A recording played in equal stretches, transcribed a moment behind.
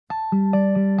Hi,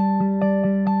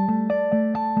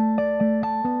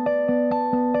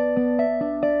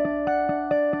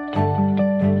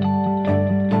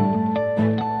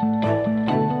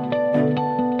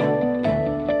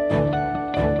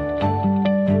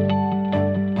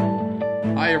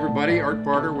 everybody. Art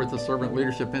Barter with the Servant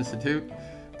Leadership Institute,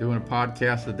 doing a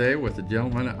podcast today with a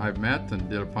gentleman I've met and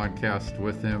did a podcast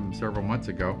with him several months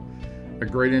ago. A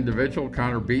great individual,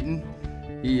 Connor Beaton.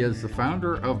 He is the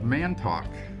founder of Man Talk,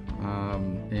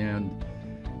 and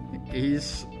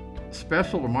he's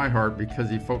special to my heart because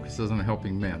he focuses on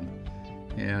helping men.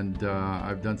 And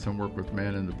I've done some work with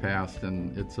men in the past,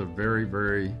 and it's a very,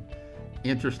 very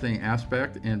interesting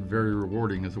aspect and very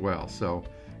rewarding as well. So,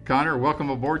 Connor, welcome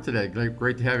aboard today.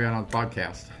 Great to have you on the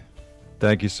podcast.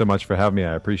 Thank you so much for having me.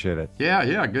 I appreciate it.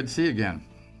 Yeah, good to see you again.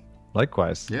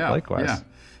 Likewise. Yeah.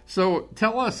 So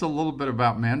tell us a little bit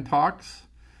about Man Talks,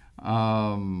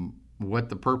 what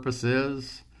the purpose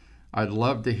is. I'd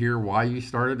love to hear why you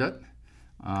started it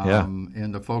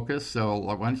and the focus. So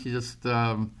why don't you just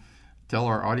tell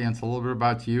our audience a little bit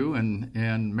about you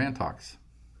and Man Talks.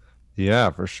 Yeah,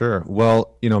 for sure.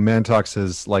 Well, Man Talks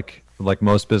is like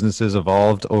most businesses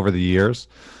evolved over the years.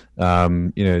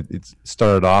 It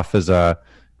started off as an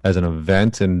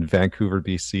event in Vancouver,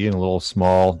 BC, in a little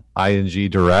small ING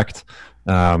Direct,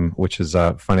 which is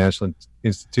a financial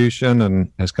institution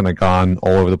and has kind of gone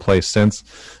all over the place since.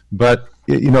 But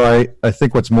I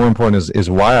think what's more important is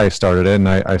why I started it, and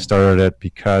I started it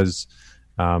because,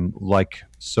 like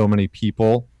so many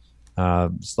people,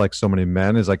 like so many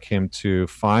men, as I came to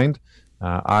find,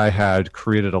 I had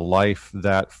created a life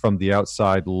that from the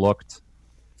outside looked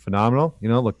phenomenal,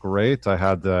 looked great. I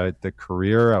had the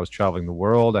career, I was traveling the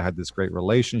world, I had this great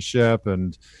relationship.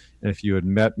 And if you had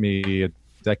met me a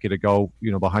decade ago,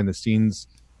 behind the scenes,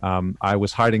 I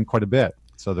was hiding quite a bit.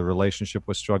 So the relationship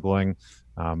was struggling.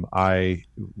 I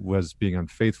was being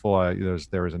unfaithful.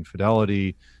 There was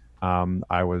infidelity.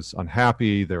 I was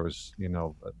unhappy. There was,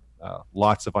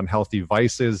 lots of unhealthy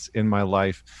vices in my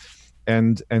life.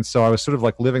 And so I was sort of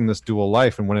like living this dual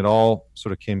life. And when it all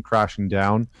sort of came crashing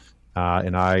down,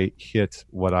 and I hit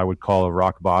what I would call a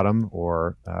rock bottom,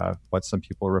 or what some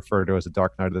people refer to as a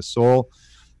dark night of the soul,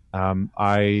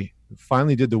 I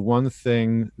finally did the one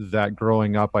thing that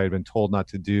growing up I had been told not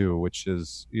to do, which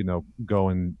is, go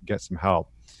and get some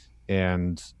help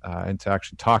and to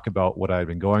actually talk about what I had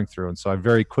been going through. And so I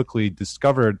very quickly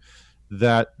discovered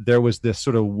that there was this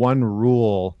sort of one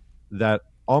rule that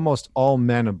almost all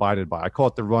men abided by. I call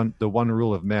it the one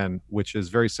rule of men, which is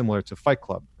very similar to Fight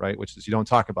Club, right? Which is you don't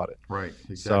talk about it. Right,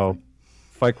 exactly.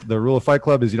 So the rule of Fight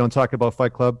Club is you don't talk about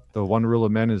Fight Club. The one rule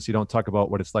of men is you don't talk about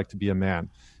what it's like to be a man.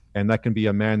 And that can be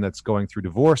a man that's going through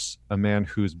divorce, a man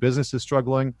whose business is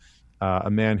struggling, a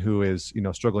man who is,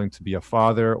 struggling to be a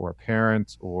father or a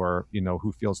parent, or,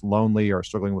 who feels lonely or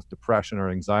struggling with depression or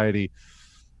anxiety.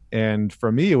 And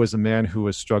for me, it was a man who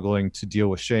was struggling to deal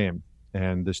with shame.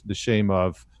 And the shame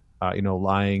of,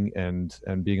 lying and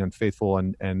being unfaithful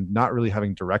and not really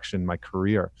having direction in my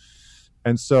career.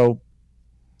 And so,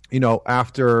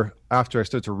 after I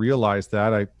started to realize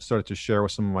that, I started to share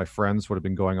with some of my friends what had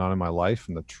been going on in my life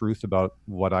and the truth about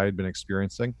what I had been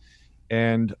experiencing.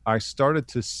 And I started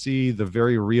to see the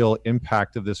very real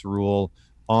impact of this rule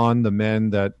on the men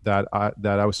that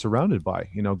I was surrounded by,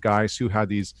 guys who had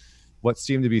these what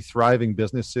seemed to be thriving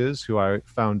businesses, who I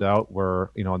found out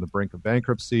were, on the brink of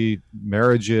bankruptcy,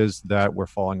 marriages that were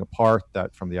falling apart,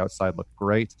 that from the outside looked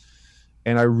great.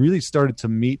 And I really started to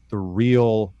meet the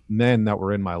real men that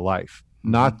were in my life,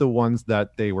 not the ones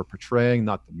that they were portraying,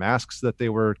 not the masks that they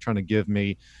were trying to give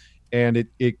me. And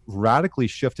it radically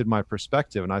shifted my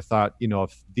perspective. And I thought,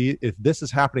 if this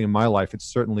is happening in my life, it's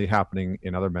certainly happening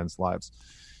in other men's lives.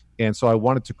 And so I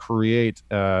wanted to create,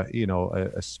 a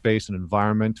space, an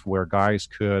environment where guys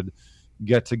could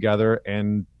get together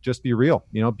and just be real,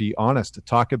 be honest, to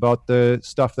talk about the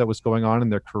stuff that was going on in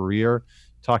their career,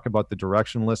 talk about the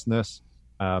directionlessness,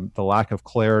 the lack of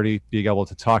clarity, being able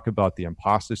to talk about the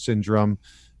imposter syndrome,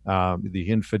 the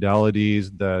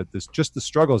infidelities, just the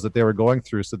struggles that they were going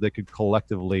through, so they could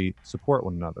collectively support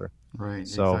one another. Right.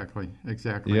 So,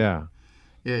 exactly. Yeah.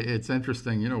 It's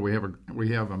interesting, we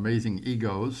have amazing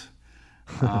egos,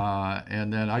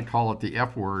 and then I call it the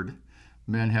F word.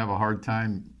 Men have a hard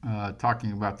time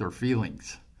talking about their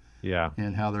feelings,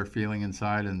 and how they're feeling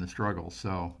inside and the struggle.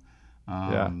 So,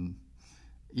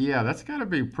 that's got to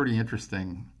be pretty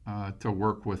interesting to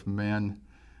work with men.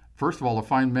 First of all, to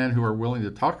find men who are willing to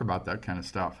talk about that kind of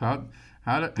stuff. How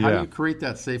do you create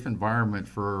that safe environment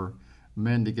for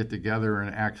men to get together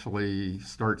and actually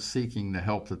start seeking the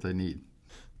help that they need?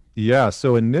 Yeah.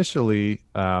 So initially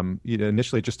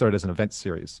it just started as an event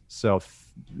series. So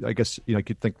I guess you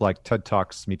could think like TED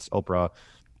Talks meets Oprah,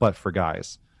 but for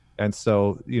guys. And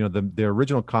so the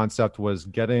original concept was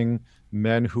getting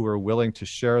men who were willing to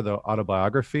share the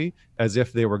autobiography as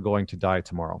if they were going to die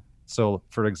tomorrow. So,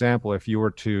 for example, if you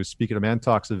were to speak at a Man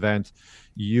Talks event,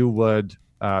 you would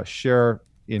share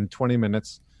in 20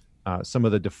 minutes some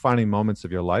of the defining moments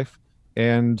of your life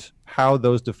and how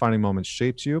those defining moments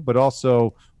shaped you, but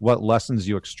also what lessons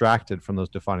you extracted from those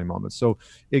defining moments. So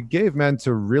it gave men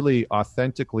to really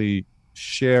authentically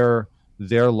share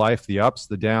their life, the ups,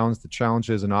 the downs, the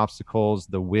challenges and obstacles,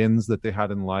 the wins that they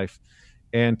had in life,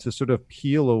 and to sort of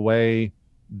peel away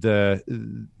the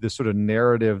sort of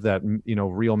narrative that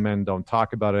real men don't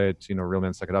talk about it, real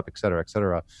men suck it up, et cetera, et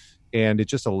cetera. And it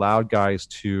just allowed guys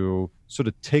to sort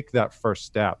of take that first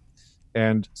step.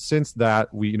 And since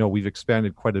that, we've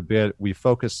expanded quite a bit. We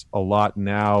focus a lot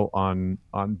now on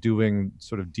doing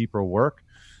sort of deeper work.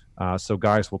 So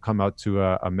guys will come out to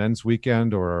a men's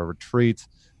weekend or a retreat,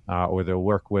 or they'll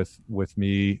work with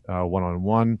me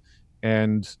one-on-one.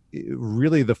 And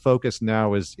really the focus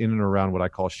now is in and around what I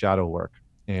call shadow work.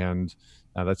 And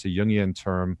that's a Jungian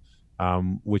term,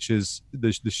 which is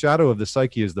the shadow of the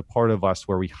psyche is the part of us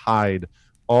where we hide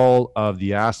all of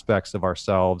the aspects of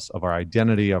ourselves, of our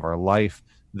identity, of our life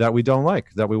that we don't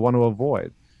like, that we want to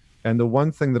avoid. And the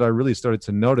one thing that I really started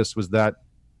to notice was that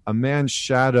a man's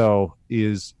shadow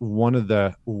is one of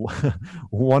the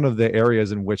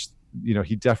areas in which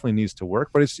he definitely needs to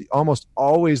work, but it's almost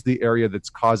always the area that's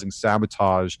causing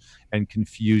sabotage and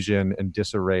confusion and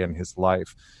disarray in his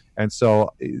life. And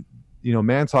so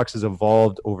Man Talks has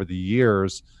evolved over the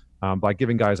years by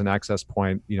giving guys an access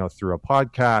point, through a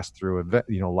podcast, through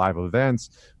live events,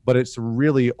 but it's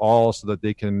really all so that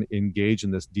they can engage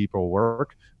in this deeper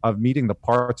work of meeting the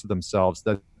parts of themselves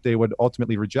that they would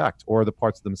ultimately reject, or the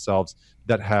parts of themselves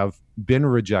that have been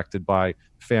rejected by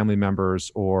family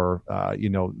members or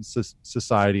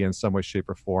society in some way, shape,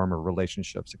 or form, or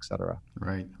relationships, etc.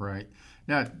 Right.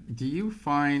 Now, do you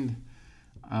find?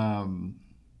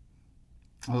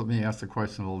 Let me ask the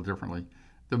question a little differently.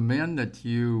 The men that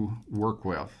you work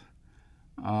with,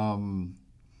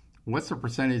 what's the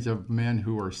percentage of men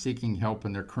who are seeking help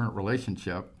in their current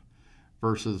relationship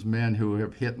versus men who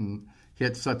have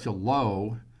hit such a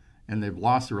low and they've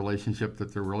lost the relationship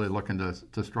that they're really looking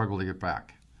to struggle to get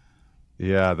back?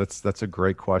 Yeah, that's a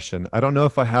great question. I don't know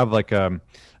if I have like a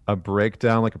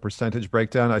breakdown, like a percentage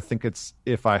breakdown. I think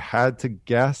if I had to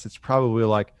guess, it's probably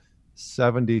like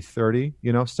 70-30.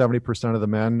 70% of the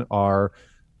men are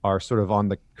sort of on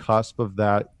the cusp of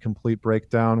that complete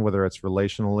breakdown, whether it's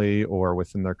relationally or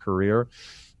within their career.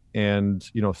 And,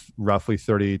 roughly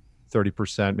 30%,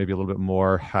 maybe a little bit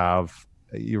more, have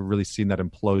you've really seen that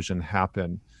implosion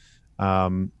happen.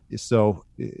 So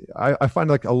I find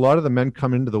like a lot of the men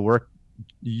come into the work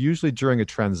usually during a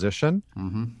transition,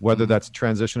 whether that's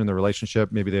transition in the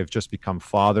relationship, maybe they've just become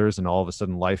fathers and all of a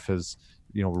sudden life has,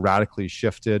 radically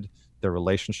shifted. Their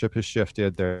relationship has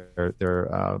shifted.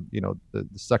 The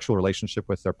sexual relationship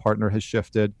with their partner has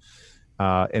shifted.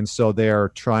 And so they are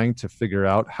trying to figure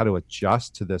out how to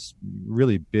adjust to this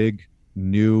really big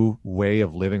new way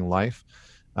of living life.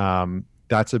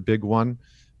 That's a big one.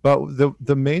 But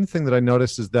the main thing that I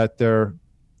noticed is that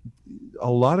a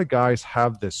lot of guys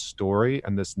have this story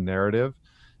and this narrative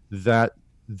that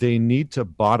they need to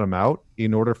bottom out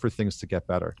in order for things to get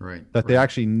better. They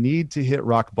actually need to hit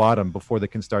rock bottom before they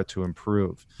can start to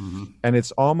improve. And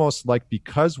it's almost like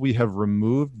because we have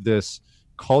removed this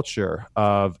culture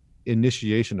of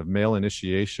male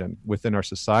initiation within our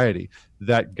society,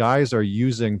 that guys are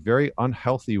using very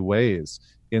unhealthy ways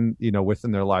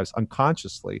within their lives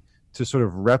unconsciously to sort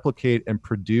of replicate and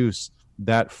produce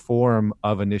that form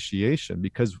of initiation,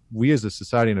 because we as a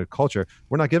society and a culture,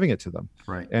 we're not giving it to them.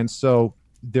 And so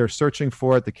they're searching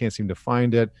for it. They can't seem to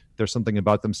find it. There's something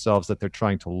about themselves that they're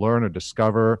trying to learn or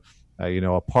discover,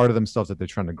 a part of themselves that they're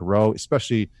trying to grow,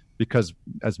 especially because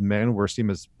as men, we're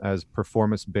seen as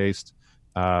performance-based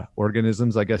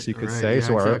organisms, I guess you could say. Yeah,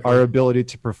 so exactly. our ability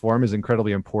to perform is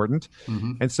incredibly important.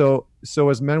 And so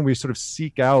as men, we sort of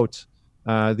seek out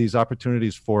these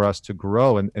opportunities for us to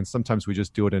grow. And sometimes we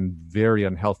just do it in very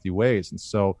unhealthy ways. And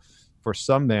so for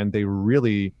some men, they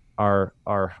really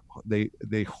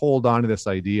they hold on to this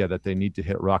idea that they need to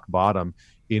hit rock bottom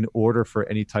in order for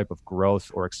any type of growth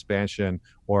or expansion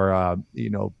or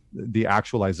the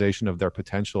actualization of their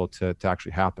potential to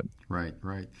actually happen. Right.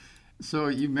 So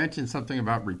you mentioned something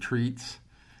about retreats.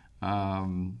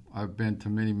 I've been to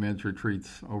many men's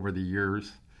retreats over the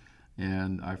years,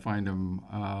 and I find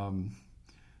them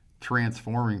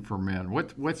transforming for men.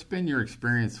 What's been your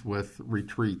experience with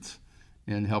retreats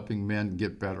in helping men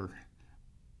get better.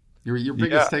 Your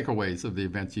biggest takeaways of the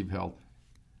events you've held.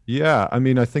 Yeah, I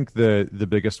mean, I think the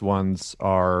biggest ones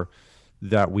are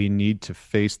that we need to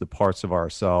face the parts of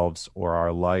ourselves or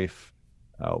our life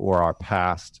or our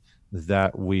past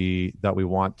that we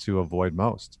want to avoid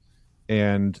most,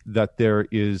 and that there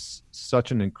is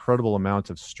such an incredible amount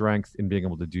of strength in being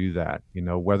able to do that. You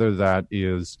know, whether that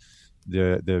is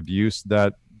the abuse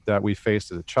that we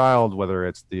faced as a child, whether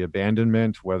it's the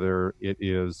abandonment, whether it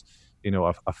is, you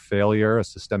know, a failure, a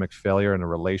systemic failure in a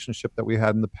relationship that we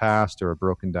had in the past, or a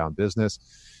broken down business.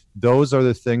 Those are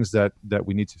the things that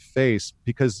we need to face,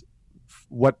 because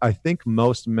what I think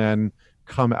most men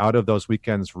come out of those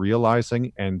weekends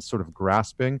realizing and sort of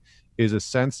grasping is a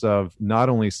sense of not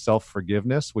only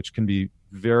self-forgiveness, which can be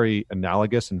very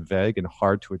analogous and vague and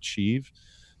hard to achieve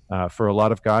for a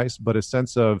lot of guys, but a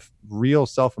sense of real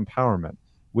self-empowerment,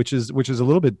 which is a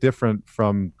little bit different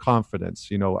from confidence.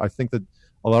 You know, I think that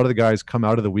a lot of the guys come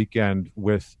out of the weekend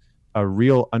with a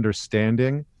real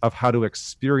understanding of how to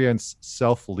experience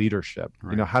self-leadership,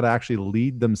 right. You know, how to actually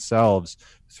lead themselves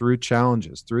through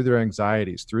challenges, through their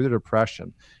anxieties, through their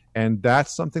depression. And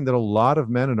that's something that a lot of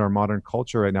men in our modern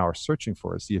culture right now are searching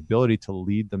for, is the ability to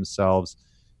lead themselves,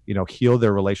 you know, heal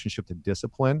their relationship to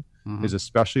discipline is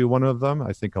especially one of them.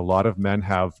 I think a lot of men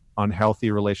have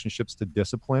unhealthy relationships to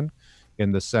discipline,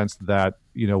 in the sense that,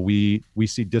 you know, we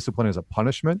see discipline as a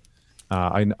punishment.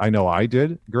 I know I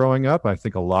did growing up. I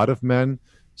think a lot of men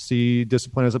see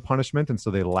discipline as a punishment, and so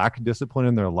they lack discipline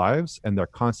in their lives, and they're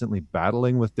constantly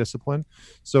battling with discipline.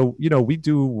 So, you know, we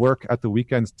do work at the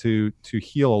weekends to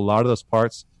heal a lot of those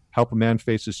parts, help a man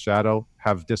face his shadow,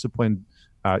 have discipline,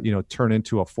 you know, turn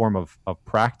into a form of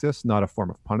practice, not a form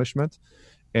of punishment.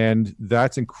 And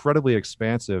that's incredibly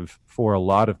expansive for a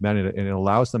lot of men, and it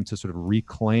allows them to sort of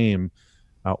reclaim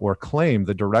or claim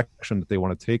the direction that they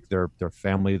want to take their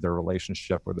family, their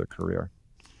relationship, or their career.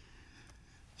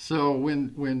 So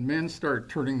when men start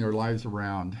turning their lives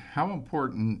around, how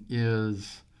important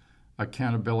is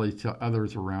accountability to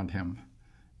others around him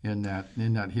in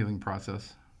that healing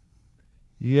process?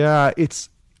 Yeah, it's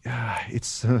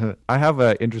I have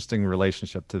an interesting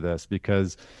relationship to this,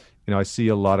 because, you know, I see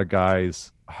a lot of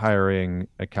guys hiring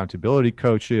accountability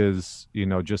coaches, you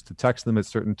know, just to text them at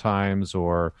certain times,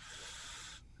 or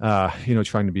you know,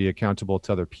 trying to be accountable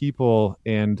to other people.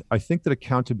 And I think that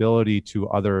accountability to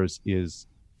others is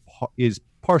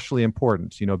partially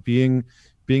important. You know, being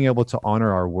able to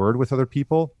honor our word with other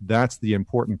people, that's the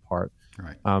important part.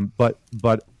 Right.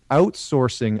 But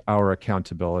outsourcing our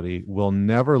accountability will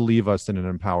never leave us in an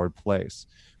empowered place.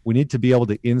 We need to be able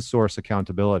to insource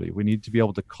accountability. We need to be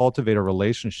able to cultivate a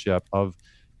relationship of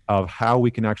how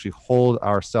we can actually hold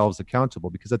ourselves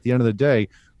accountable, because at the end of the day,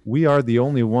 we are the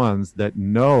only ones that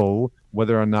know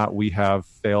whether or not we have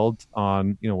failed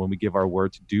on, you know, when we give our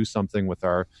word to do something with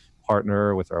our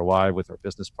partner, with our wife, with our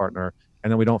business partner, and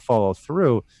then we don't follow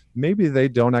through. Maybe they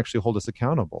don't actually hold us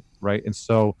accountable, right? And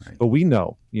so, right. But we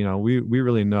know, you know, we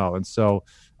really know. And so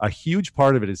a huge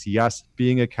part of it is, yes,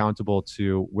 being accountable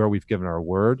to where we've given our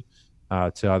word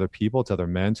to other people, to other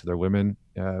men, to their women,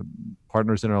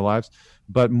 partners in our lives,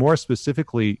 but more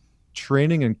specifically,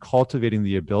 training and cultivating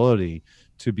the ability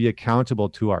to be accountable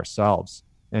to ourselves,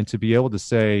 and to be able to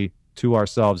say to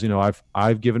ourselves, you know,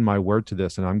 I've given my word to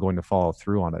this, and I'm going to follow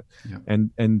through on it. Yeah.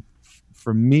 And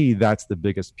for me, that's the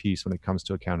biggest piece when it comes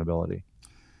to accountability.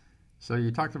 So you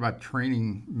talked about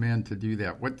training men to do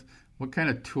that. What kind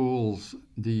of tools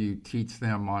do you teach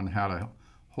them on how to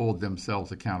hold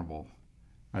themselves accountable?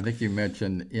 I think you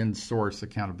mentioned in-source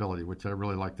accountability, which I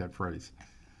really like that phrase.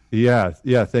 Yeah,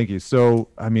 thank you. So,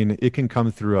 I mean, it can come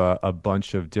through a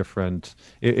bunch of different,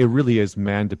 it really is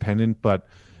man dependent, but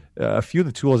a few of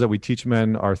the tools that we teach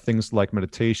men are things like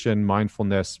meditation,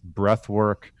 mindfulness, breath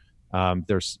work.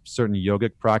 There's certain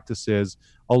yogic practices.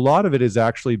 A lot of it is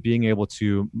actually being able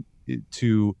to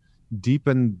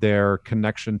deepen their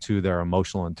connection to their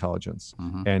emotional intelligence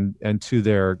and to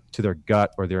their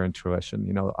gut or their intuition.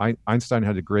 You know, Einstein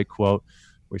had a great quote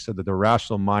where he said that the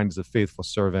rational mind is a faithful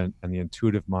servant and the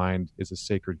intuitive mind is a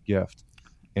sacred gift.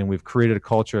 And we've created a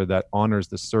culture that honors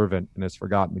the servant and has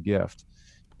forgotten the gift.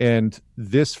 And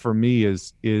this, for me,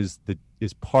 is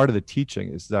part of the teaching,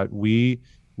 is that we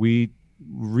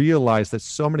realize that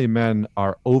so many men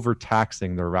are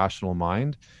overtaxing their rational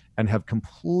mind and have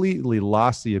completely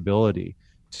lost the ability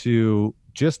to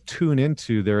just tune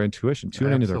into their intuition,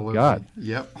 tune into their gut.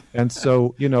 Yep. And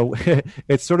so, you know,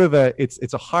 it's sort of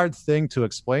it's a hard thing to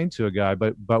explain to a guy,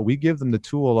 but we give them the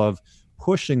tool of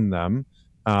pushing them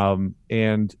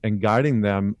and guiding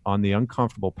them on the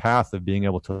uncomfortable path of being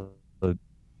able to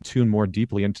tune more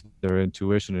deeply into their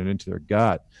intuition and into their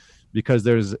gut. because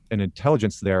there's an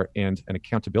intelligence there and an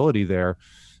accountability there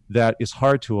that is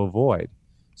hard to avoid.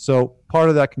 So part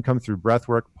of that can come through breath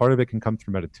work. Part of it can come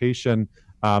through meditation.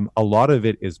 A lot of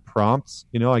it is prompts.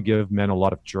 I give men a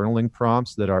lot of journaling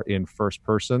prompts that are in first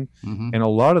person. And a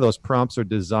lot of those prompts are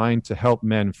designed to help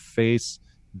men face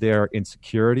their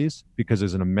insecurities, because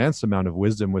there's an immense amount of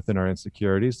wisdom within our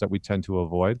insecurities that we tend to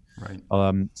avoid. Right.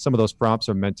 Some of those prompts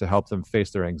are meant to help them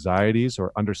face their anxieties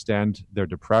or understand their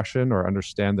depression or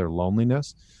understand their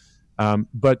loneliness.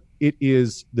 But it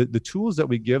is the tools that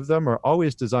we give them are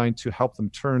always designed to help them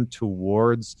turn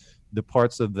towards the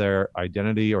parts of their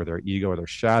identity or their ego or their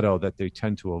shadow that they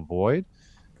tend to avoid,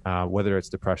 whether it's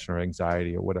depression or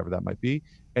anxiety or whatever that might be,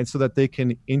 and so that they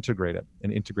can integrate it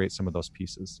and integrate some of those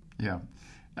pieces. Yeah.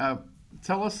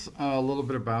 Tell us a little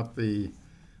bit about the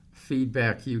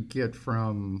feedback you get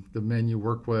from the men you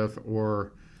work with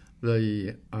or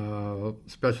the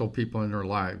special people in their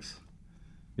lives.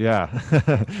 Yeah,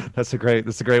 that's a great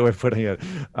way of putting it.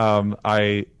 I'm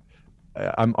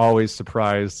always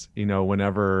surprised,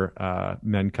 whenever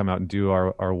men come out and do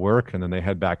our work and then they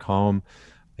head back home.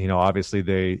 Obviously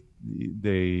they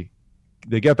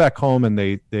get back home and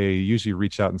they usually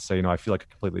reach out and say, I feel like a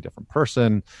completely different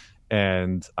person,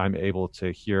 and I'm able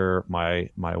to hear my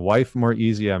wife more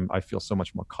easy. I feel so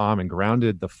much more calm and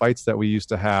grounded. The fights that we used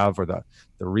to have, or the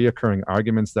reoccurring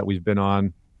arguments that we've been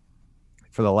on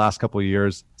for the last couple of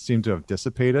years, seem to have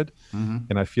dissipated.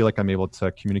 And I feel like I'm able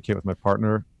to communicate with my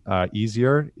partner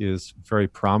easier, is very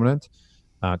prominent.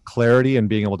 Clarity and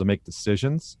being able to make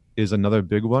decisions is another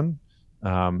big one.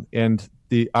 And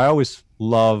I always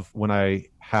love when I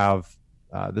have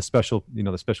the special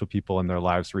people in their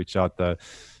lives reach out, the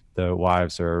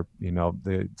wives, or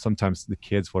sometimes the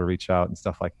kids will reach out and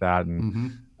stuff like that.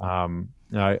 And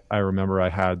I remember I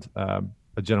had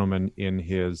a gentleman in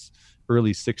his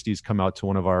early 60s come out to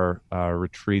one of our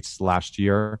retreats last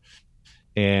year,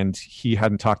 and he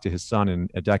hadn't talked to his son in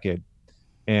a decade.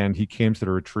 And he came to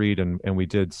the retreat, and we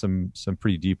did some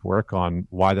pretty deep work on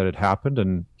why that had happened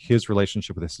and his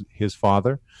relationship with his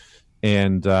father.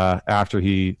 And after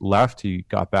he left, he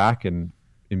got back and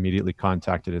immediately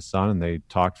contacted his son, and they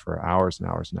talked for hours and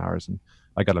hours and hours. And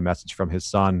I got a message from his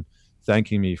son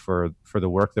thanking me for the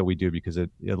work that we do, because it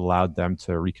allowed them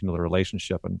to rekindle the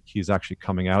relationship. And he's actually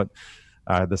coming out.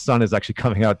 The son is actually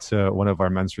coming out to one of our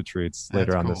men's retreats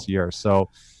later on this year. So,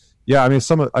 yeah,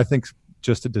 I think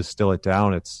just to distill it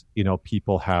down, it's,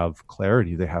 people have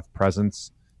clarity, they have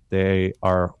presence, they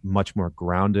are much more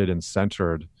grounded and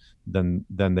centered than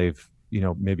they've,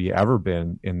 maybe ever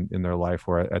been in their life,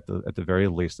 or at the very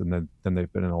least, and than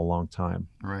they've been in a long time.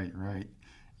 Right.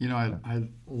 I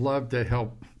love to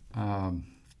help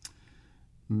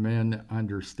men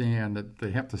understand that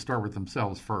they have to start with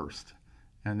themselves first.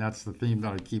 And that's the theme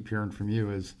that I keep hearing from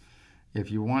you is, if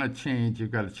you want to change,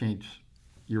 you've got to change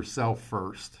yourself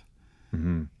first.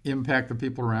 Impact the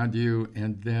people around you,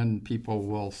 and then people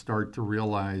will start to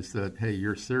realize that, hey,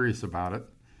 you're serious about it.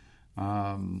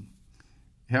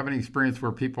 Have any experience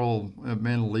where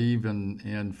men leave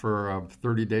and for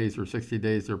 30 days or 60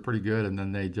 days, they're pretty good, and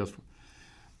then they just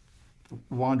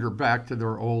wander back to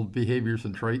their old behaviors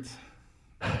and traits?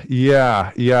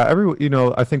 Yeah.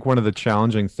 I think one of the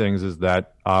challenging things is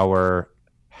that our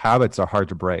habits are hard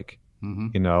to break,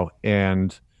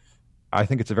 and I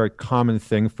think it's a very common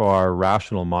thing for our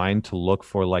rational mind to look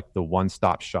for like the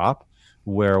one-stop shop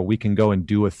where we can go and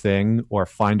do a thing or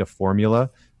find a formula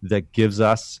that gives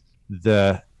us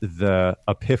the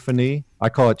epiphany. I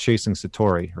call it chasing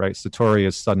Satori, right? Satori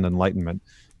is sudden enlightenment.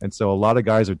 And so a lot of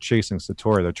guys are chasing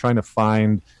Satori. They're trying to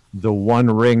find the one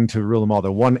ring to rule them all, the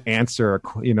one answer,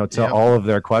 to all of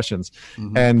their questions.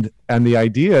 And the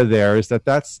idea there is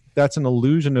that's an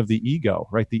illusion of the ego,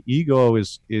 right? The ego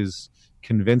is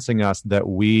convincing us that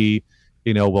we,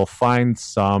 will find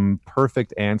some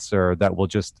perfect answer that will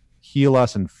just heal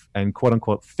us and quote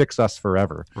unquote fix us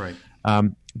forever. Right.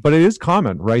 But it is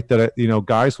common, right, that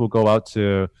guys will go out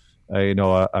to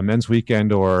a men's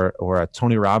weekend or a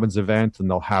Tony Robbins event, and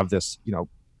they'll have this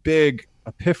big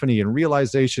epiphany and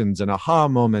realizations and aha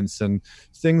moments, and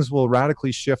things will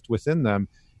radically shift within them.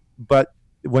 But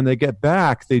when they get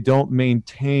back, they don't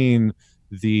maintain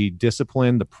the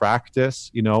discipline, the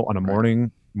practice, on a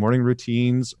morning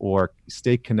routines, or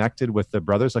stay connected with the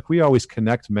brothers. Like, we always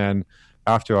connect men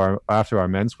after our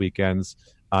men's weekends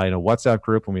in a WhatsApp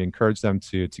group, and we encourage them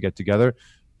to get together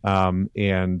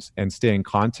and stay in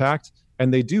contact.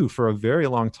 And they do for a very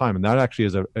long time. And that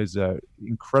actually is a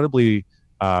incredibly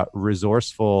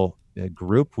resourceful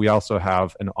group. We also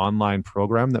have an online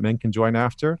program that men can join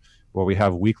after, where we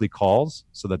have weekly calls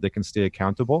so that they can stay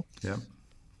accountable. Yeah.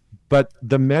 But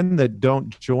the men that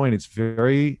don't join, it's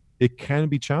very it can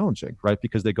be challenging, right?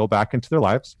 Because they go back into their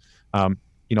lives.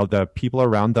 The people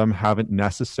around them haven't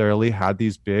necessarily had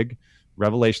these big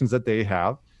revelations that they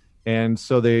have. And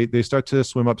so they start to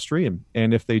swim upstream.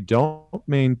 And if they don't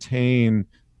maintain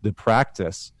the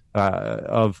practice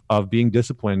of being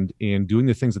disciplined in doing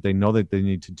the things that they know that they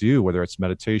need to do, whether it's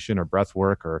meditation or breath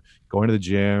work or going to the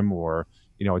gym or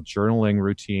a journaling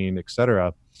routine,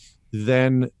 etc.,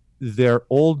 then their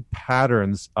old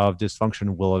patterns of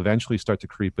dysfunction will eventually start to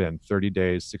creep in 30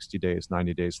 days, 60 days,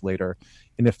 90 days later.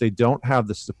 And if they don't have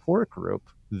the support group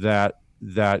that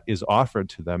is offered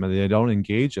to them and they don't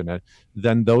engage in it,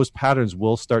 then those patterns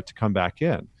will start to come back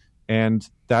in. And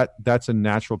that's a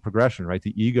natural progression, right?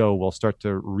 The ego will start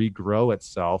to regrow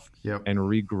itself and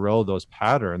regrow those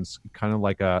patterns, kind of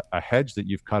like a hedge that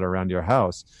you've cut around your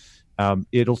house.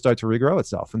 It'll start to regrow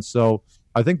itself. And so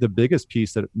I think the biggest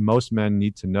piece that most men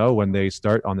need to know when they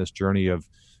start on this journey of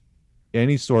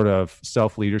any sort of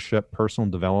self-leadership, personal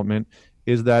development,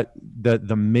 is that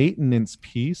the maintenance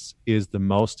piece is the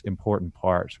most important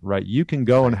part, right? You can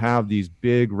go and have these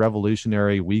big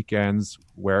revolutionary weekends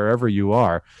wherever you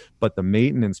are, but the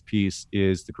maintenance piece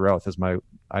is the growth.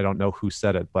 I don't know who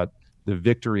said it, but the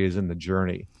victory is in the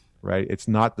journey, right? It's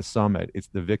not the summit, it's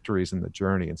the victories in the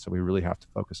journey. And so we really have to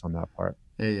focus on that part.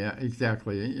 Yeah,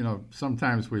 exactly.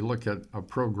 Sometimes we look at a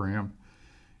program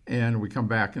and we come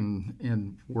back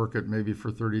and work it maybe for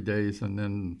 30 days and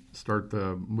then start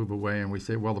to move away and we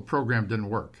say, well, the program didn't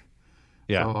work.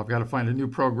 Yeah. So I've got to find a new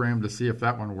program to see if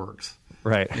that one works.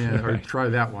 Right. Or try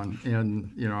that one.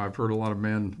 And, I've heard a lot of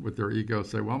men with their ego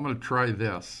say, well, I'm going to try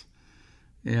this.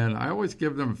 And I always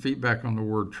give them feedback on the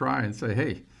word try and say,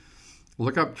 hey,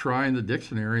 look up try in the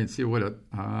dictionary and see what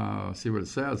it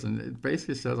says. And it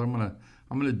basically says, I'm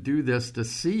going to do this to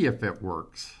see if it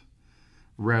works,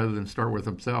 rather than start with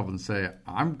themselves and say,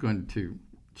 I'm going to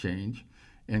change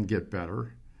and get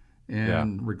better.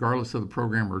 And regardless of the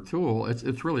program or tool,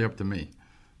 it's really up to me.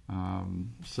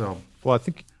 Well, I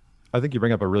think you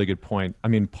bring up a really good point. I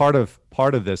mean, part of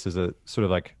this is a sort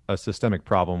of like a systemic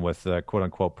problem with the quote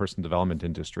unquote personal development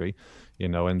industry,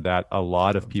 in that a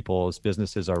lot of people's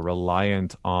businesses are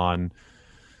reliant on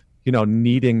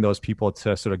needing those people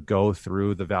to sort of go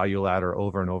through the value ladder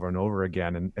over and over and over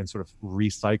again and sort of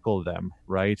recycle them,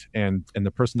 right? And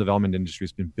the personal development industry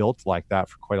has been built like that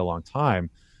for quite a long time,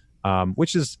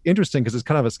 which is interesting because it's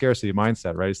kind of a scarcity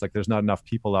mindset, right? It's like there's not enough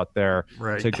people out there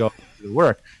to go do the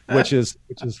work, which is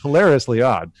hilariously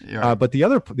odd. Yeah. But the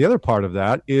other part of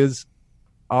that is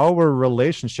our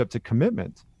relationship to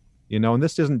commitment. And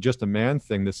this isn't just a man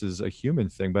thing, this is a human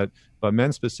thing, but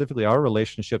men specifically, our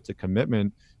relationship to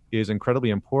commitment is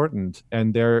incredibly important.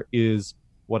 And there is,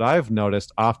 what I've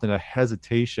noticed, often a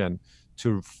hesitation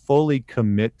to fully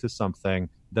commit to something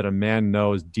that a man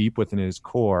knows deep within his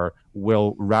core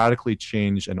will radically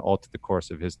change and alter the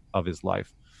course of his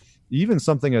life. Even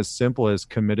something as simple as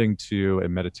committing to a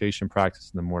meditation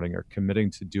practice in the morning, or committing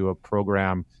to do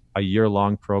a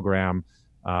year-long program,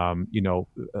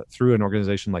 through an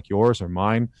organization like yours or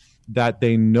mine, that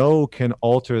they know can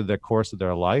alter the course of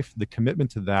their life. The commitment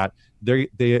to that,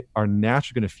 they are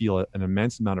naturally going to feel an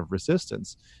immense amount of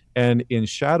resistance. And in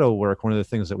shadow work, one of the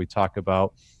things that we talk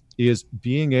about is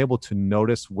being able to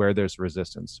notice where there's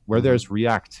resistance. Where there's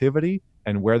reactivity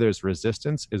and where there's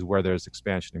resistance is where there's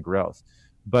expansion and growth.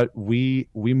 But we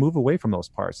move away from those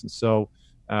parts. And so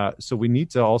we need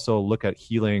to also look at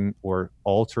healing or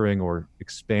altering or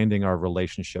expanding our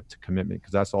relationship to commitment,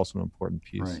 because that's also an important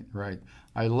piece. Right.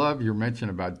 I love your mention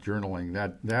about journaling.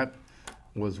 That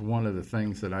was one of the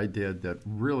things that I did that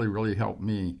really, really helped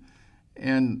me.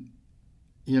 And,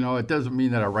 it doesn't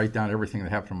mean that I write down everything that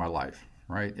happened in my life,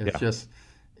 right? It's just,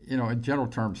 in general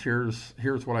terms,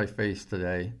 here's what I faced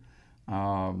today.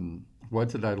 What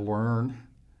did I learn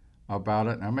about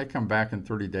it? And I may come back in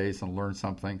 30 days and learn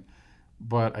something.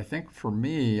 But I think for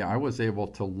me, I was able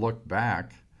to look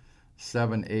back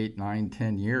 7, 8, 9,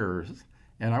 10 years,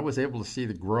 and I was able to see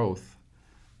the growth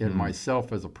in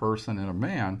myself as a person and a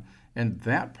man. And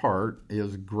that part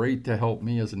is great to help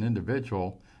me as an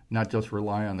individual, not just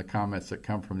rely on the comments that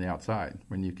come from the outside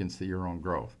when you can see your own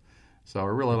growth. So I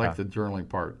really like the journaling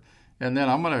part. And then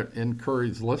I'm going to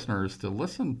encourage listeners to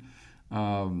listen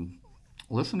to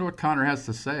what Connor has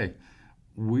to say.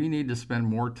 We need to spend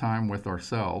more time with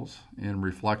ourselves in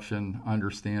reflection,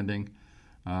 understanding,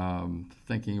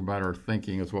 thinking about our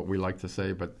thinking is what we like to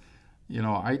say. But,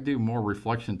 I do more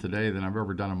reflection today than I've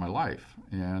ever done in my life.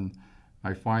 And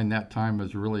I find that time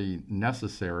is really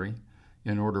necessary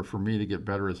in order for me to get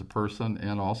better as a person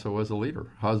and also as a leader,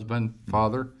 husband,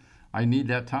 father. I need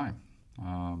that time.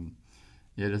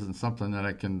 It isn't something that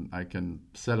I can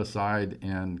set aside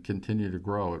and continue to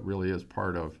grow. It really is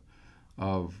part of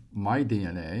of my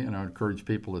DNA, and I encourage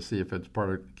people to see if it's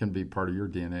can be part of your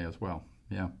DNA as well.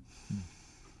 Yeah.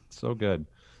 So good.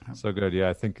 So good. Yeah,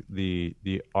 I think the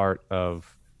art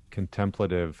of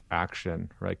contemplative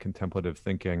action, right? Contemplative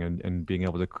thinking and being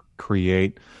able to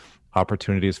create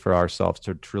opportunities for ourselves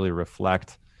to truly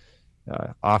reflect.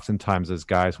 Oftentimes as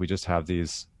guys, we just have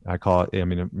these, I call it, I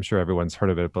mean, I'm sure everyone's heard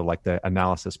of it, but like the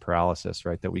analysis paralysis,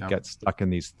 right? That we get stuck in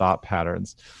these thought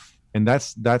patterns. And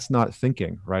that's not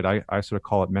thinking, right? I sort of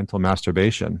call it mental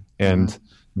masturbation. And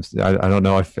I don't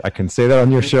know if I can say that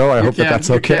on your show. I hope that's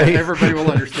okay. Everybody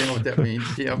will understand what that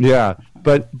means. Yeah. Yeah.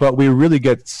 But we really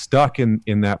get stuck in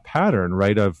that pattern,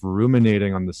 right? Of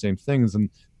ruminating on the same things. And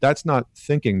that's not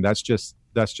thinking. That's just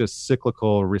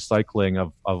cyclical recycling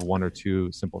of one or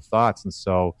two simple thoughts. And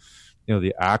so,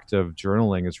 the act of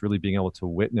journaling is really being able to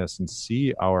witness and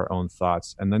see our own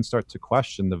thoughts and then start to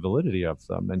question the validity of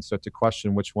them and start to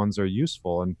question which ones are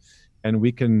useful. And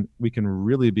we can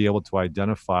really be able to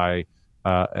identify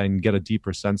and get a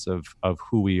deeper sense of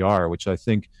who we are, which I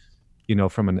think,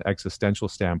 from an existential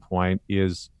standpoint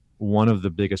is one of the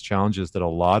biggest challenges that a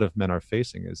lot of men are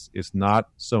facing is not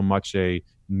so much a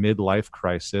midlife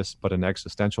crisis, but an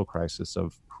existential crisis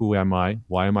of who am I?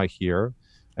 Why am I here?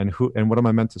 And what am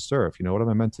I meant to serve? What am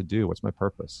I meant to do? What's my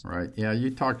purpose? Right. Yeah. You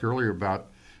talked earlier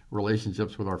about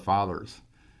relationships with our fathers.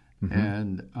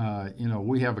 And,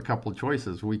 we have a couple of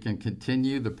choices. We can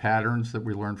continue the patterns that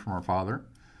we learned from our father,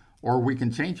 or we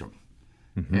can change them.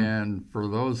 And for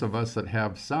those of us that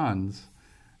have sons,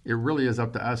 it really is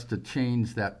up to us to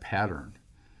change that pattern.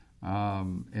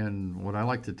 And what I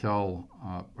like to tell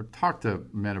or talk to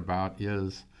men about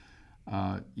is,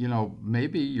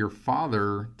 maybe your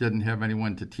father didn't have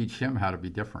anyone to teach him how to be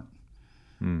different.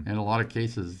 In a lot of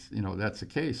cases, that's the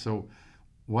case. So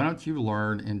why don't you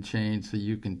learn and change so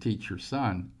you can teach your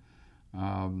son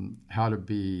how to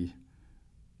be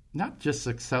not just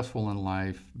successful in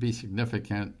life, be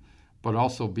significant, but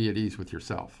also be at ease with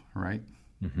yourself, right?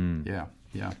 Yeah.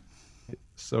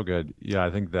 So good. Yeah, I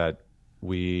think that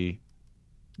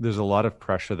there's a lot of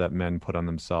pressure that men put on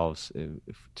themselves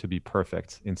to be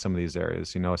perfect in some of these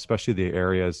areas, especially the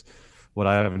areas. What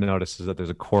I have noticed is that there's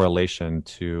a correlation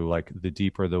to like the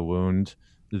deeper the wound,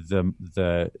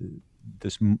 the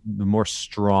more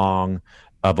strong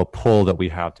of a pull that we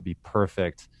have to be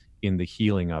perfect in the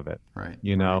healing of it. Right.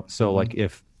 So like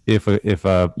if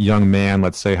a young man,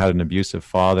 let's say, had an abusive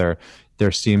father,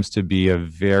 there seems to be a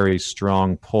very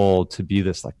strong pull to be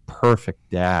this like perfect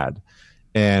dad.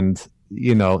 And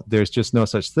there's just no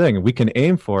such thing. We can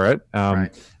aim for it.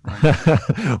 Right.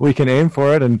 We can aim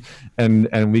for it,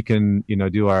 and we can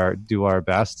do our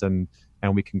best, and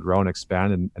we can grow and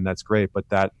expand, and that's great. But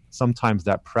that sometimes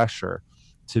that pressure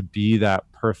to be that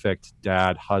perfect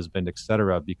dad, husband,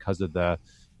 etc., because of the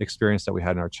experience that we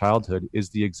had in our childhood, is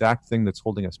the exact thing that's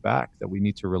holding us back. That we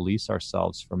need to release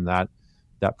ourselves from that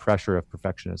pressure of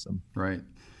perfectionism. Right.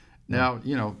 Now,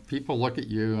 people look at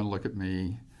you and look at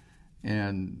me,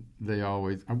 and they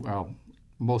always,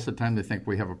 most of the time they think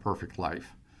we have a perfect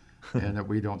life and that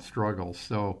we don't struggle.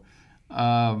 So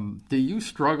do you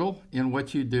struggle in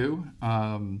what you do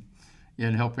in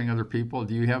helping other people?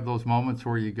 Do you have those moments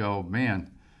where you go,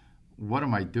 man, what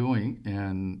am I doing?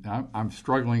 And I'm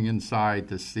struggling inside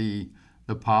to see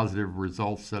the positive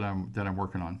results that I'm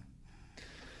working on.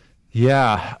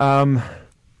 Yeah.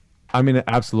 I mean,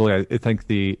 absolutely. I think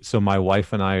so my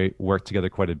wife and I work together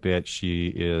quite a bit. She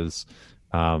is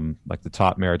like the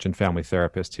top marriage and family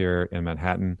therapist here in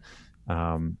Manhattan.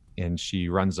 And she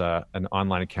runs an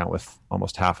online account with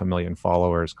almost 500,000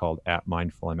 followers called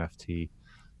 @MindfulMFT.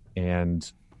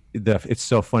 And it's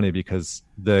so funny because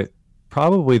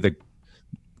probably the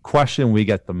question we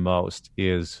get the most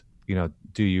is,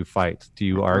 do you fight? Do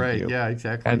you argue? Right. Yeah,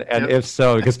 exactly. And if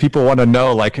so, because people want to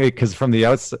know, like, hey, because from the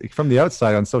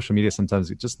outside on social media, sometimes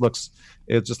it just looks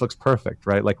perfect,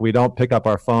 right? Like we don't pick up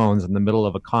our phones in the middle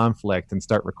of a conflict and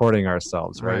start recording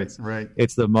ourselves, right? Right.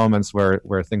 It's the moments where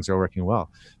things are working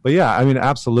well. But yeah, I mean,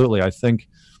 absolutely. I think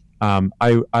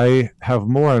I have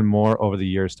more and more over the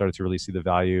years started to really see the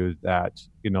value that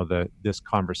this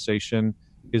conversation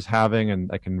is having, and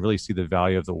I can really see the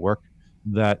value of the work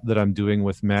that I'm doing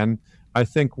with men. I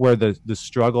think where the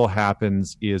struggle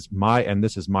happens is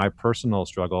this is my personal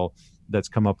struggle that's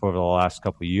come up over the last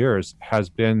couple of years, has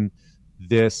been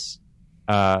this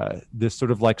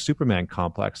sort of like Superman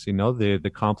complex,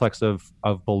 the complex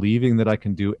of believing that I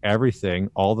can do everything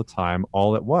all the time,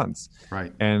 all at once.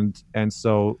 Right. And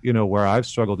so, where I've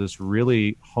struggled is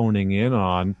really honing in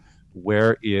on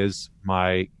where is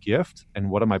my gift and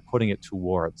what am I putting it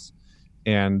towards,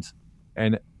 and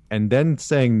then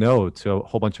saying no to a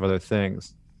whole bunch of other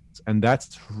things. And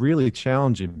that's really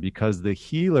challenging because the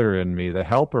healer in me, the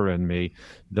helper in me,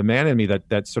 the man in me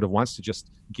that sort of wants to just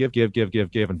give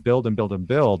and build and build and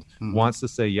build, wants to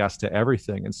say yes to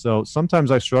everything. And so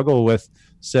sometimes I struggle with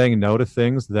saying no to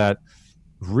things that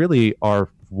really are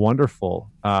wonderful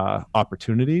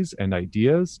opportunities and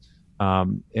ideas.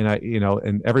 And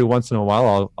and every once in a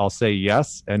while I'll say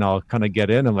yes, and I'll kind of get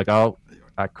in. I'm like, oh,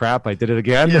 crap, I did it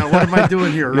again. Yeah, what am I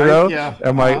doing here? Right?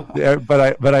 Yeah.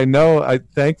 But I know,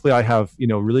 thankfully I have,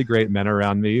 really great men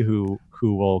around me who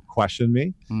will question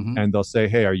me, and they'll say,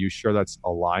 hey, are you sure that's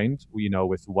aligned,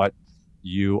 with what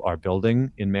you are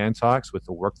building in Man Talks, with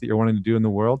the work that you're wanting to do in the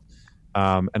world?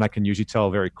 And I can usually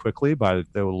tell very quickly by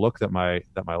the look that my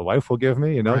wife will give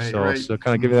me, Right. So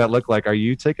kind of give me that look like, are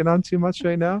you taking on too much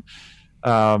right now?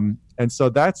 And so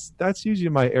that's usually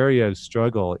my area of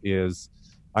struggle. Is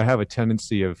I have a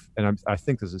tendency of, and I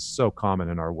think this is so common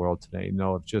in our world today,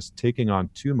 of just taking on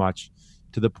too much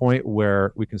to the point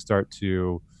where we can start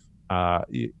to,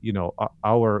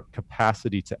 our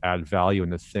capacity to add value in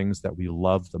the things that we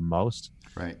love the most,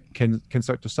 right, can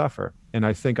start to suffer. And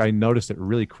I think I noticed it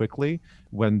really quickly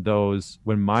when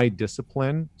my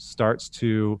discipline starts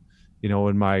to,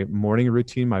 when my morning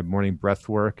routine, my morning breath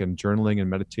work and journaling and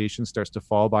meditation starts to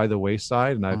fall by the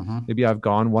wayside, and maybe I've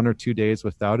gone 1 or 2 days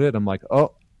without it. I'm like,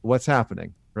 oh, what's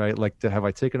happening, right? Like, have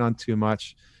I taken on too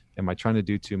much? Am I trying to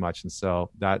do too much? And so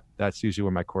that's usually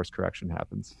where my course correction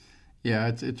happens. Yeah,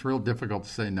 it's real difficult to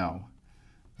say no.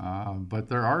 But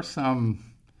there are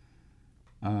some,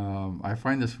 I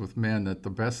find this with men, that the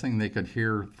best thing they could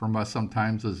hear from us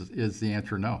sometimes is the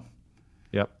answer no.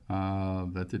 Yep.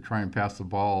 That they try and pass the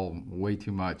ball way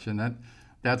too much. And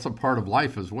that's a part of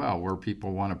life as well, where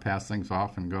people want to pass things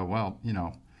off and go, well,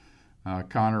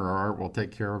 Connor or Art will take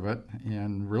care of it.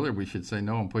 And really we should say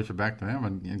no and push it back to them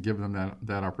and give them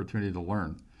that opportunity to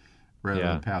learn rather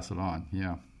than pass it on.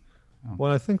 Yeah.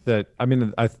 Well, I think that,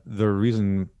 the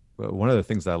reason, one of the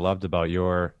things that I loved about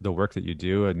the work that you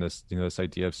do and this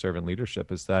idea of servant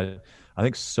leadership is that I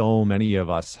think so many of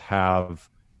us have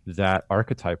that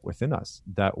archetype within us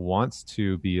that wants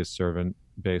to be a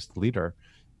servant-based leader.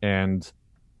 And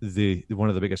one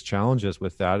of the biggest challenges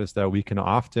with that is that we can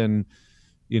often,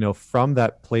 from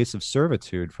that place of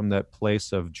servitude, from that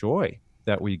place of joy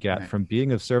that we get from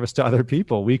being of service to other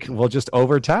people, we'll just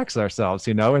overtax ourselves,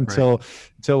 until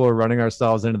we're running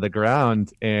ourselves into the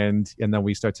ground, and then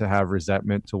we start to have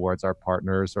resentment towards our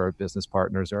partners or our business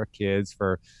partners or our kids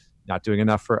for not doing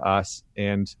enough for us,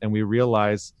 and we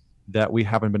realize that we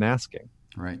haven't been asking.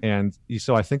 Right. And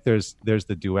so I think there's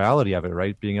the duality of it,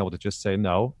 right? Being able to just say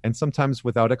no, and sometimes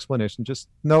without explanation, just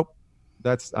nope,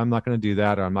 I'm not going to do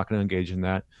that, or I'm not going to engage in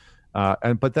that.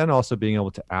 But then also being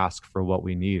able to ask for what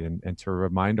we need, and to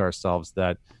remind ourselves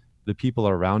that the people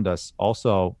around us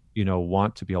also,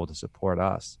 want to be able to support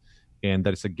us, and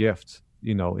that it's a gift,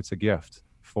 it's a gift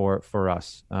for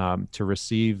us to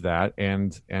receive that,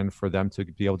 and for them to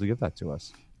be able to give that to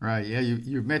us. Right. Yeah.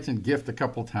 You've mentioned gift a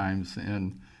couple times,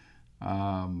 and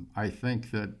I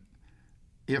think that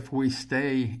if we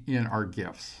stay in our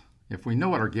gifts, if we know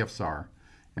what our gifts are,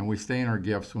 and we stay in our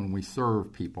gifts when we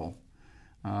serve people,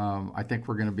 I think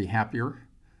we're going to be happier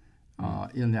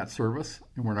in that service,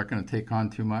 and we're not going to take on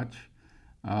too much.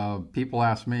 People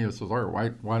ask me, it says,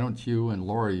 why don't you and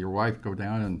Lori, your wife, go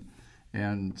down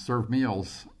and serve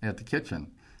meals at the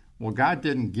kitchen? Well, God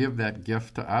didn't give that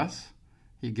gift to us.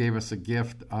 He gave us a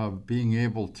gift of being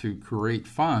able to create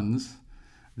funds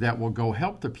that will go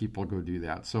help the people go do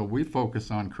that. So we focus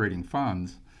on creating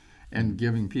funds and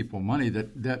giving people money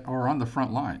that are on the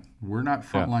front line. We're not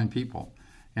frontline people.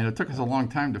 And it took us a long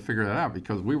time to figure that out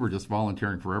because we were just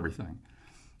volunteering for everything.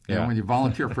 And when you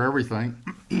volunteer for everything,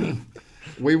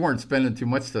 we weren't spending too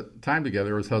much time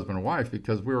together as husband and wife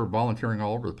because we were volunteering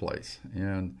all over the place.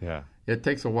 And it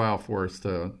takes a while for us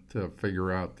to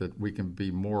figure out that we can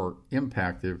be more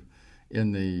impactful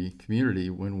in the community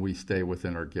when we stay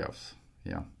within our gifts.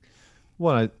 Yeah.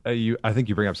 Well, I think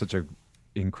you bring up such a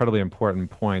incredibly important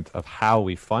point of how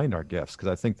we find our gifts, because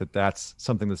I think that's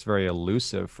something that's very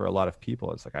elusive for a lot of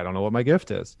people. It's like, I don't know what my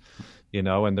gift is,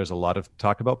 and there's a lot of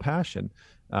talk about passion.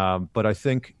 But I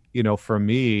think, for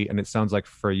me, and it sounds like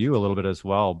for you a little bit as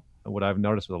well, what I've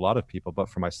noticed with a lot of people, but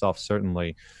for myself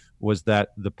certainly, was that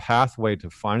the pathway to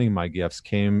finding my gifts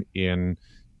came in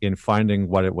finding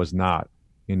what it was not,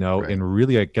 in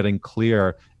really getting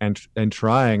clear and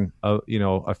trying,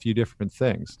 a few different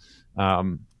things.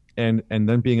 And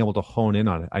then being able to hone in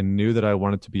on it. I knew that I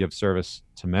wanted to be of service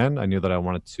to men. I knew that I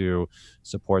wanted to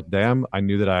support them. I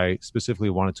knew that I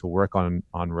specifically wanted to work on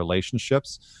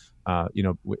relationships,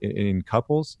 in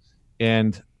couples.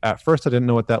 And at first I didn't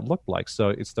know what that looked like. So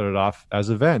it started off as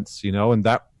events, and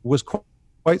that was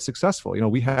quite successful.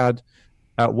 We had,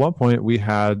 at one point, we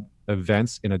had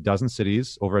events in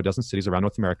over a dozen cities around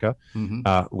North America,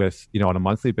 with, on a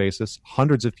monthly basis,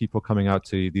 hundreds of people coming out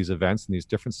to these events in these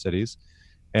different cities.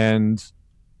 And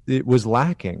it was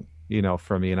lacking,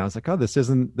 for me. And I was like, oh, this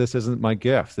isn't my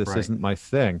gift. This isn't my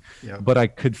thing. Yep. But I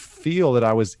could feel that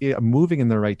I was moving in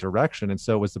the right direction. And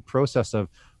so it was the process of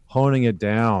honing it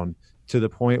down to the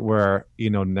point where,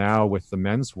 now with the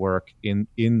men's work in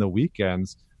the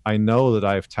weekends, I know that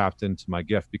I've tapped into my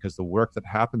gift, because the work that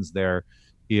happens there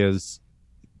is,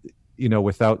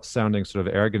 without sounding sort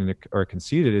of arrogant or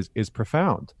conceited, is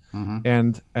profound.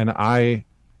 And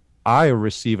I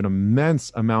receive an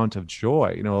immense amount of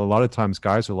joy. A lot of times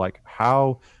guys are like,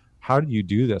 how do you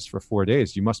do this for 4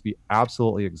 days? You must be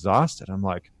absolutely exhausted. I'm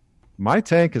like, my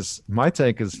tank is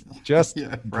just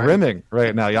brimming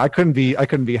right now. I couldn't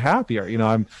be happier.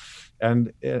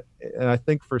 And I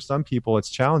think for some people it's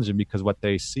challenging, because what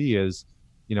they see is,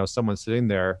 someone sitting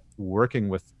there working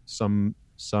with some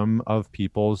of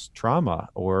people's trauma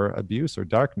or abuse or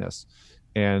darkness.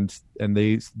 And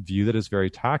they view that as very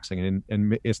taxing,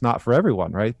 and it's not for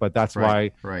everyone, right? But that's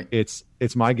why it's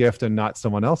my gift and not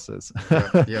someone else's.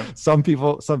 Yeah. Some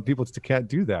people can't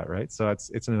do that, right? So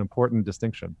it's an important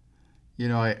distinction.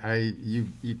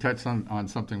 You touched on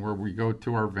something where we go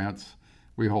to our events,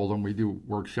 we hold them, we do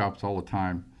workshops all the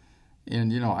time,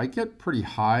 and I get pretty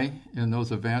high in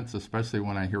those events, especially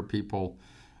when I hear people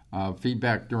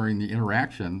feedback during the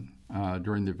interaction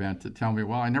during the event that tell me,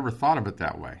 well, I never thought of it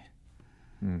that way.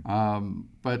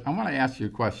 But I want to ask you a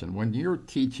question. When you're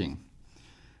teaching,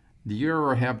 do you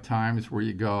ever have times where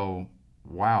you go,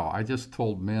 wow, I just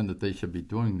told men that they should be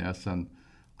doing this, and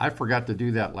I forgot to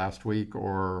do that last week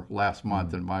or last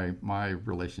month in my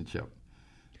relationship?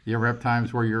 You ever have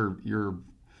times where you're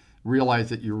realize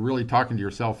that you're really talking to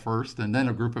yourself first and then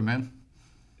a group of men?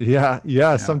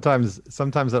 Yeah. Sometimes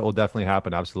that will definitely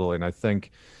happen. Absolutely. And I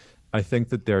think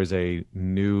that there's a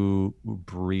new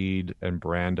breed and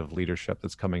brand of leadership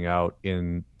that's coming out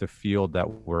in the field that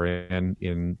we're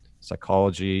in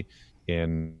psychology,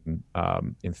 in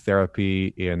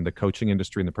therapy, in the coaching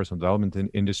industry, in the personal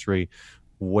development industry,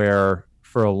 where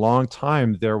for a long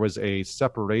time there was a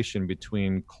separation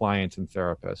between client and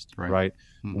therapist, right?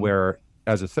 Where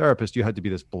as a therapist you had to be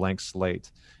this blank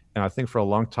slate. And I think for a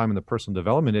long time in the personal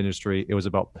development industry, it was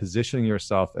about positioning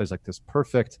yourself as like this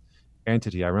perfect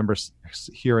entity. I remember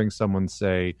hearing someone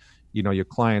say, your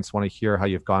clients want to hear how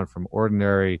you've gone from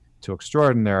ordinary to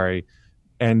extraordinary,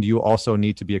 and you also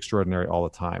need to be extraordinary all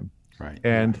the time. Right.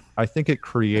 And I think it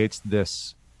creates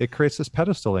this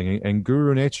pedestaling and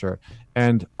guru nature.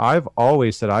 And I've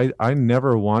always said, I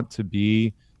never want to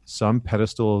be some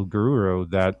pedestal guru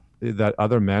that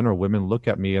other men or women look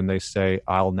at me and they say,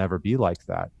 I'll never be like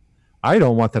that. I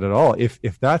don't want that at all.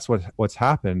 If that's what's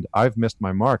happened, I've missed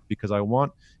my mark, because I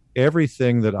want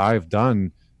everything that I've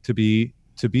done to be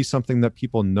something that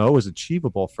people know is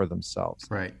achievable for themselves.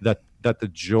 Right. That the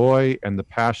joy and the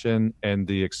passion and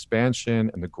the expansion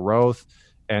and the growth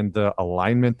and the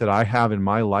alignment that I have in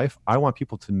my life, I want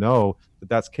people to know that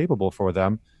that's capable for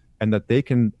them and that they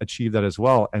can achieve that as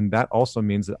well. And that also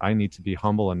means that I need to be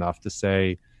humble enough to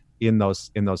say in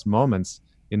those moments,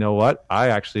 you know what,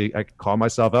 I call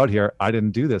myself out here. I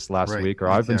didn't do this last week, or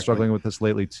I've been struggling with this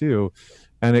lately too.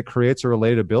 And it creates a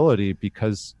relatability,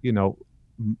 because,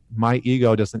 my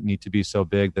ego doesn't need to be so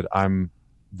big that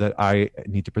I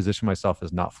need to position myself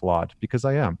as not flawed, because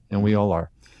I am, and we all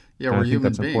are. Yeah, we're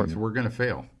human beings. Important. We're going to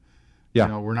fail.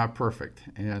 Yeah. We're not perfect,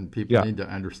 and people need to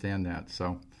understand that.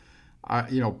 So,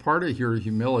 part of your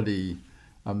humility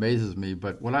amazes me,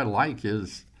 but what I like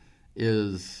is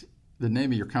the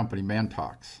name of your company, Man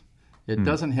Talks. It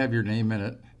doesn't have your name in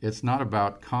it. It's not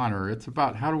about Connor. It's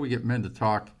about how do we get men to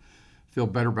talk, feel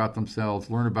better about themselves,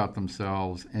 learn about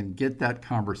themselves, and get that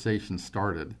conversation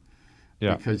started.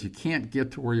 Yeah. Because you can't get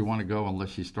to where you want to go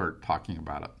unless you start talking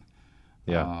about it.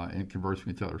 Yeah. And conversing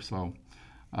with each other. So,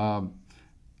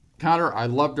 Connor, I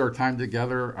loved our time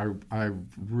together. I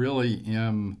really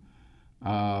am.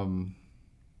 I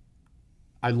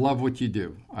love what you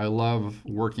do. I love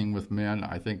working with men.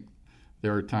 I think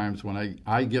there are times when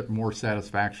I get more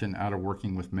satisfaction out of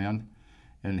working with men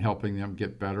and helping them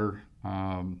get better,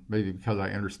 maybe because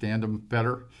I understand them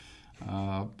better.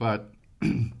 But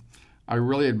I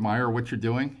really admire what you're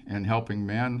doing and helping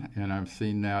men, and I've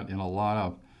seen that in a lot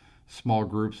of small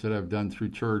groups that I've done through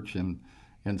church, and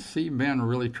see men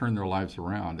really turn their lives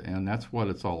around, and that's what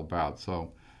it's all about.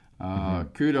 So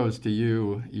kudos to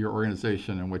you, your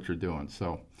organization, and what you're doing.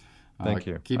 So thank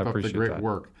you. Keep up the great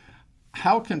work.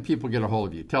 how can people get a hold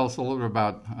of you? Tell us a little bit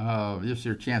about just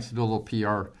your chance to do a little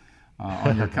PR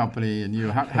on your company and you.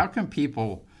 How can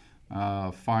people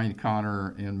find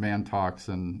Connor and Man Talks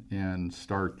and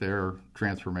start their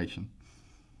transformation?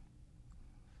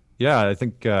 Yeah, I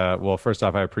think, well, first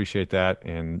off, I appreciate that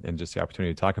and just the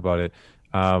opportunity to talk about it.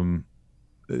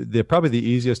 Probably the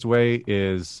easiest way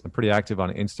is I'm pretty active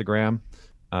on Instagram.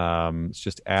 It's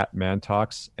just at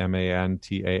ManTalks,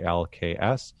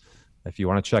 MANTALKS. If you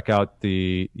want to check out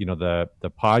the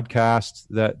podcast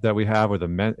that we have, or the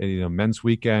Men's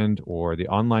Weekend, or the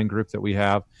online group that we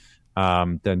have,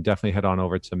 then definitely head on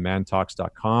over to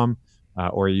mantalks.com,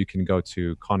 or you can go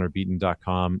to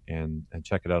connorbeaton.com and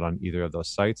check it out on either of those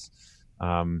sites.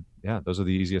 Those are the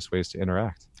easiest ways to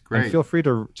interact. Great. And feel free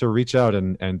to reach out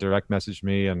and direct message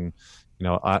me and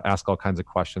ask all kinds of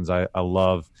questions. I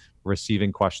love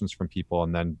receiving questions from people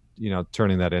and then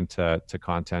turning that into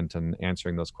content and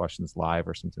answering those questions live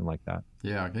or something like that.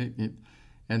 Yeah,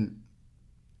 and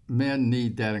men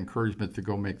need that encouragement to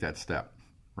go make that step,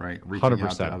 right? Reaching 100%.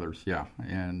 out to others. Yeah,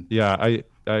 and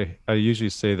I usually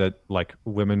say that like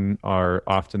women are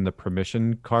often the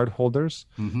permission card holders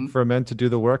for men to do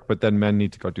the work, but then men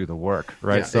need to go do the work,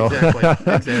 right? Yeah, so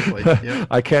exactly. Yeah.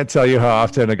 I can't tell you how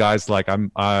often a guy's like,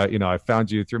 I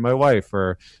found you through my wife,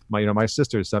 or my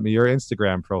sister sent me your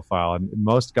Instagram profile, and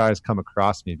most guys come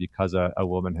across me because a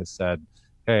woman has said,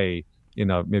 hey,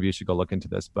 maybe you should go look into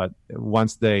this. But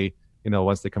once they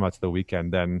come out to the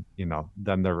weekend, then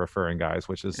they're referring guys,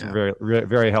 which is very,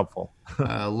 very helpful.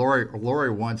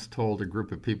 Lori once told a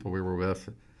group of people we were with,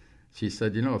 she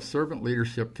said, if servant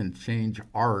leadership can change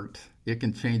art, it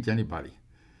can change anybody.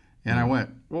 And I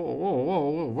went,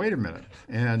 whoa, wait a minute.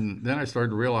 And then I started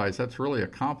to realize that's really a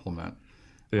compliment.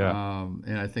 Yeah.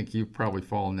 And I think you probably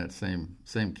fall in that same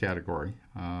category.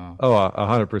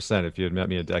 100%. If you had met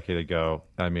me a decade ago,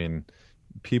 I mean,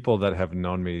 people that have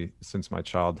known me since my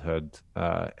childhood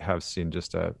have seen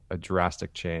just a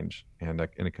drastic change and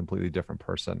in a completely different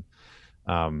person,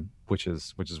 which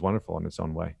is wonderful in its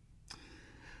own way.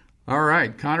 All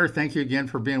right, Connor, thank you again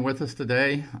for being with us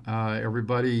today.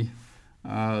 Everybody,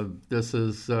 this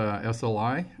is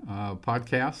SLI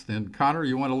podcast. And Connor,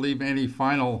 you want to leave any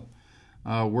final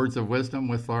words of wisdom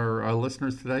with our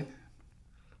listeners today?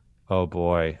 Oh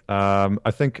boy.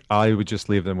 I think I would just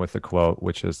leave them with a quote,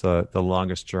 which is the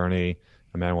longest journey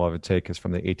a man will ever take is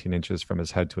from the 18 inches from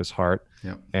his head to his heart.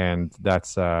 Yep. And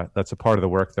that's a part of the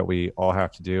work that we all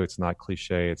have to do. It's not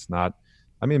cliche. It's not,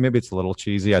 maybe it's a little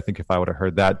cheesy. I think if I would have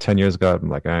heard that 10 years ago, I'm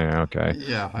like, okay.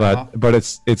 Yeah. But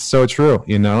it's so true,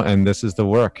 and this is the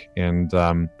work. And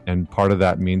part of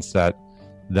that means that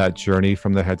journey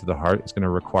from the head to the heart is going to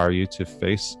require you to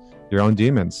face your own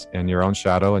demons and your own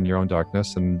shadow and your own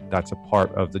darkness. And that's a part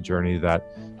of the journey that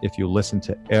if you listen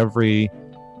to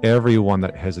everyone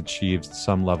that has achieved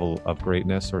some level of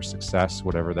greatness or success,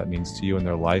 whatever that means to you in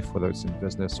their life, whether it's in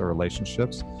business or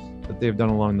relationships, that they've done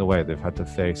along the way, they've had to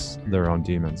face their own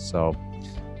demons. So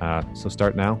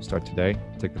start now, start today,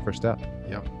 take the first step.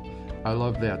 Yep. I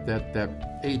love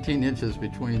that 18 inches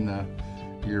between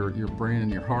your brain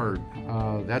and your heart.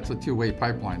 That's a two-way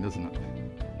pipeline, isn't it?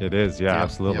 It is, yeah,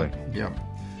 absolutely. Yep.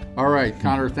 All right,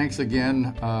 Connor, thanks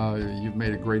again. You've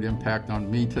made a great impact on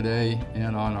me today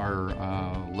and on our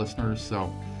listeners.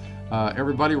 So,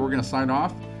 everybody, we're going to sign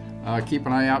off. Keep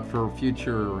an eye out for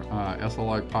future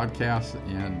SLI podcasts,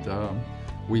 and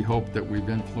we hope that we've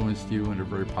influenced you in a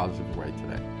very positive way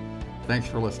today. Thanks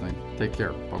for listening. Take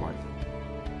care. Bye-bye.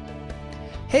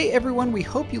 Hey, everyone, we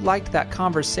hope you liked that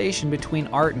conversation between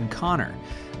Art and Connor.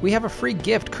 We have a free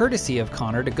gift courtesy of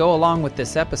Connor to go along with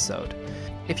this episode.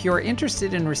 If you are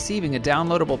interested in receiving a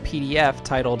downloadable PDF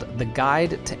titled The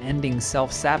Guide to Ending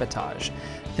Self-Sabotage,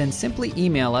 then simply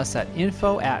email us at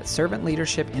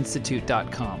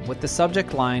info@servantleadershipinstitute.com with the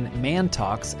subject line Man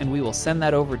Talks, and we will send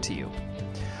that over to you.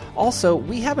 Also,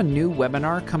 we have a new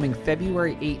webinar coming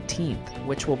February 18th,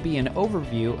 which will be an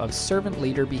overview of servant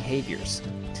leader behaviors.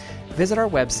 Visit our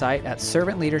website at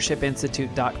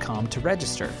servantleadershipinstitute.com to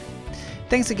register.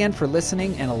 Thanks again for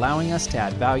listening and allowing us to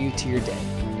add value to your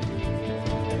day.